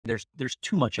there's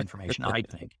too much information, I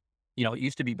think. It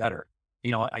used to be better.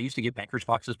 I used to get bankers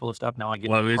boxes full of stuff. Now I get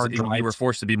Well, hard you were drives.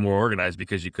 forced to be more organized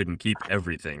because you couldn't keep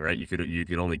everything, right? You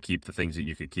could only keep the things that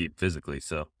you could keep physically.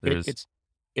 So It, there's it's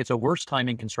it's a worse time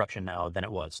in construction now than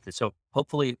it was. So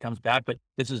hopefully it comes back. But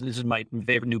this is my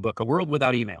favorite new book, A World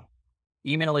Without Email.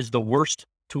 Email is the worst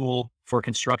tool for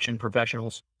construction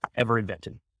professionals ever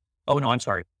invented. Oh no, I'm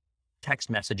sorry.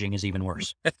 Text messaging is even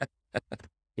worse.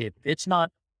 If it's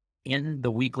not in the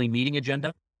weekly meeting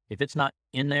agenda, if it's not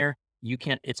in there,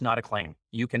 it's not a claim.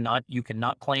 You cannot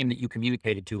claim that you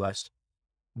communicated to us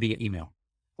via email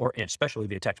or especially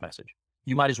via text message.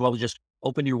 You might as well just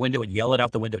open your window and yell it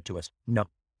out the window to us. No,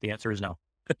 the answer is no.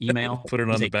 Email put it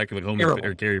on is the a back of a home or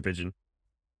terrible. carrier pigeon.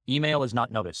 Email is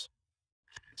not notice.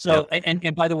 So, Yep.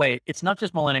 and by the way, it's not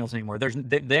just millennials anymore.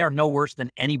 They are no worse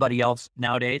than anybody else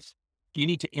nowadays. You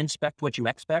need to inspect what you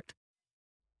expect.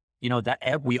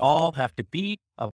 That we all have to be a